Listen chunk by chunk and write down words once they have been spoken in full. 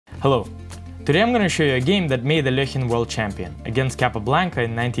Hello. Today I'm going to show you a game that made Alekhine world champion against Capablanca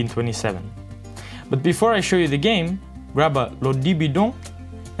in 1927. But before I show you the game, grab a l'eau de bidon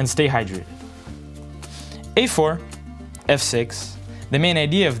and stay hydrated. A4, F6. The main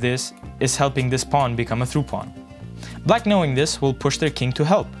idea of this is helping this pawn become a through pawn. Black, knowing this, will push their king to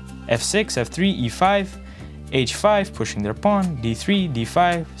help. F6, F3, E5, H5, pushing their pawn, D3,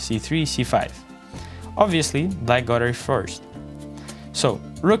 D5, C3, C5. Obviously, black got her first. So,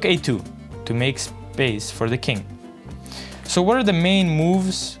 rook A2 to make space for the king. So what are the main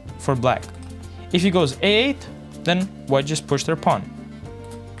moves for black? If he goes A8, then white just pushed their pawn.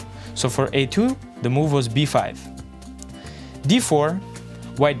 So for A2, the move was B5. D4,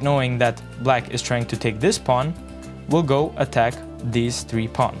 white, knowing that black is trying to take this pawn, will go attack these three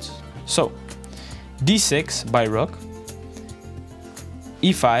pawns. So D6 by rook,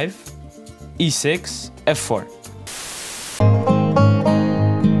 E5, E6, F4.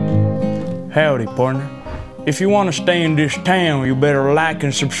 Howdy, partner. If you want to stay in this town, you better like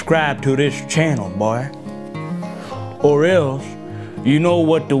and subscribe to this channel, boy. Or else, you know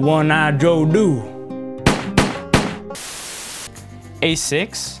what the one-eyed Joe do.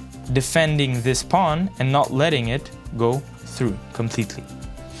 A6, defending this pawn and not letting it go through completely.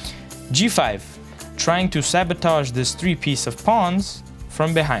 G5, trying to sabotage this three-piece of pawns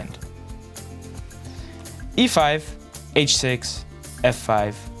from behind. E5, H6,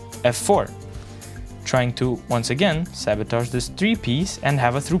 F5, F4, trying to once again sabotage this three-piece and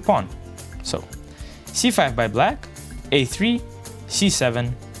have a through pawn. So C5 by black, A3,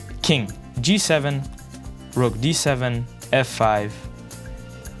 C7, king, G7, rook D7, F5,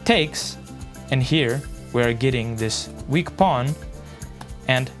 takes, and here we are getting this weak pawn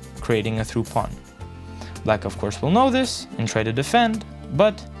and creating a through pawn. Black, of course, will know this and try to defend,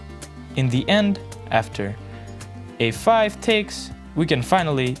 but in the end, after A5 takes, we can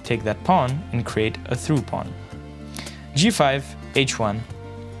finally take that pawn and create a through pawn. G5, H1,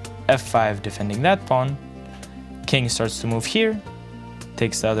 F5 defending that pawn, king starts to move here,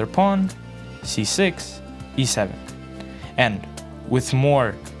 takes the other pawn, C6, E7. And with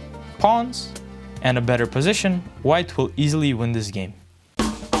more pawns and a better position, white will easily win this game.